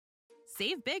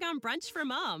Save big on brunch for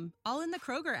mom, all in the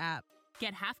Kroger app.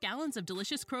 Get half gallons of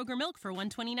delicious Kroger milk for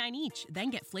 $1.29 each. Then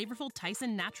get flavorful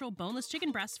Tyson natural boneless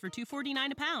chicken breasts for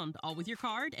 $2.49 a pound, all with your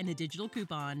card and a digital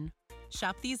coupon.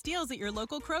 Shop these deals at your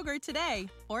local Kroger today,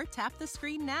 or tap the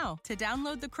screen now to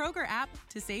download the Kroger app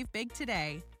to save big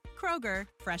today. Kroger,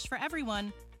 fresh for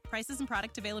everyone. Prices and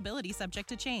product availability subject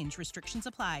to change. Restrictions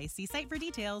apply. See site for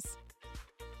details.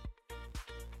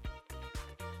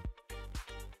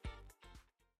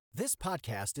 This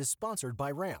podcast is sponsored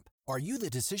by Ramp. Are you the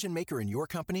decision maker in your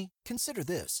company? Consider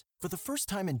this. For the first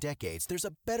time in decades, there's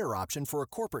a better option for a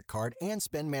corporate card and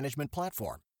spend management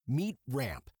platform. Meet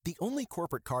Ramp, the only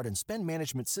corporate card and spend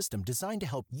management system designed to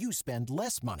help you spend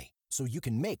less money so you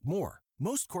can make more.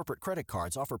 Most corporate credit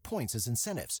cards offer points as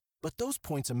incentives, but those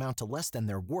points amount to less than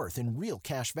their worth in real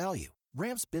cash value.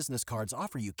 Ramp's business cards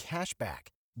offer you cash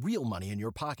back, real money in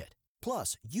your pocket.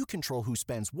 Plus, you control who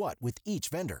spends what with each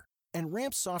vendor. And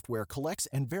Ramp's software collects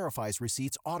and verifies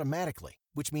receipts automatically,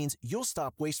 which means you'll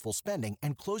stop wasteful spending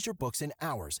and close your books in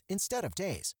hours instead of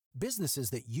days. Businesses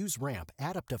that use Ramp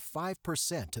add up to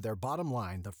 5% to their bottom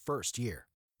line the first year.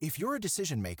 If you're a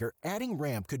decision maker, adding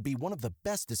Ramp could be one of the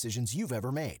best decisions you've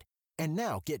ever made. And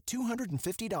now get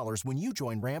 $250 when you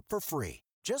join Ramp for free.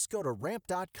 Just go to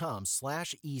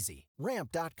ramp.com/easy.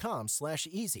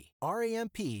 Ramp.com/easy.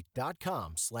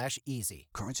 RAMP.com/easy.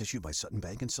 Cards issued by Sutton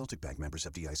Bank and Celtic Bank, members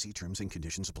of FDIC. Terms and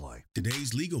conditions apply.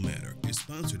 Today's Legal Matter is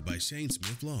sponsored by Shane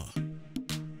Smith Law.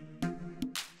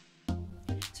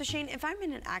 So Shane, if I'm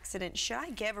in an accident, should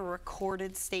I give a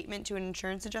recorded statement to an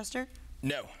insurance adjuster?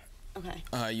 No. Okay.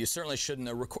 You certainly shouldn't.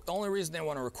 The only reason they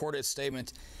want a recorded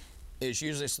statement is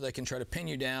usually so they can try to pin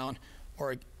you down,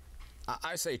 or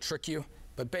I say trick you,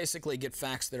 but basically get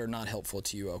facts that are not helpful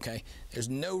to you, okay? There's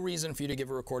no reason for you to give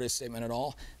a recorded statement at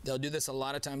all. They'll do this a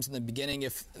lot of times in the beginning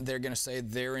if they're going to say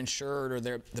they're insured, or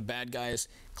the bad guy is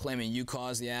claiming you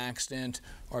caused the accident,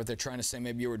 or if they're trying to say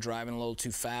maybe you were driving a little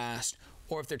too fast,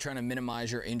 or if they're trying to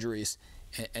minimize your injuries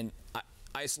and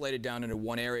isolate it down into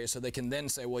one area, so they can then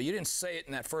say, well, you didn't say it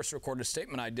in that first recorded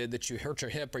statement I did that you hurt your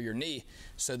hip or your knee,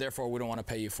 so therefore we don't want to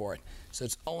pay you for it. So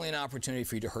it's only an opportunity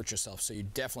for you to hurt yourself, so you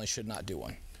definitely should not do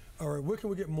one. All right, where can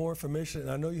we get more information?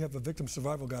 And I know you have a victim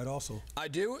survival guide also. I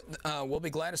do. We'll be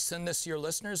glad to send this to your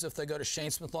listeners if they go to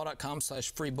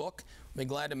shanesmithlaw.com/free book. We'll be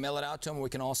glad to mail it out to them.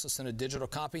 We can also send a digital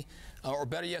copy. Or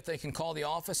better yet, they can call the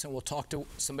office and we'll talk to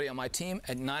somebody on my team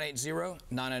at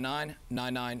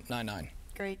 980-999-9999.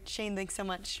 Great. Shane, thanks so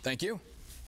much. Thank you.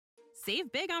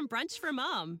 Save big on brunch for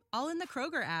mom, all in the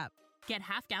Kroger app. Get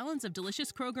half gallons of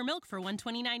delicious Kroger milk for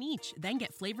 $1.29 each. Then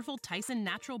get flavorful Tyson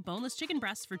natural boneless chicken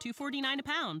breasts for $2.49 a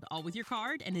pound, all with your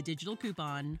card and a digital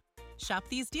coupon. Shop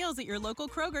these deals at your local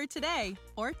Kroger today,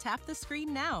 or tap the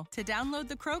screen now to download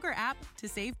the Kroger app to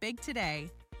save big today.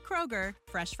 Kroger,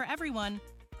 fresh for everyone.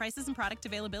 Prices and product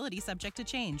availability subject to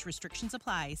change. Restrictions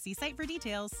apply. See site for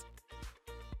details.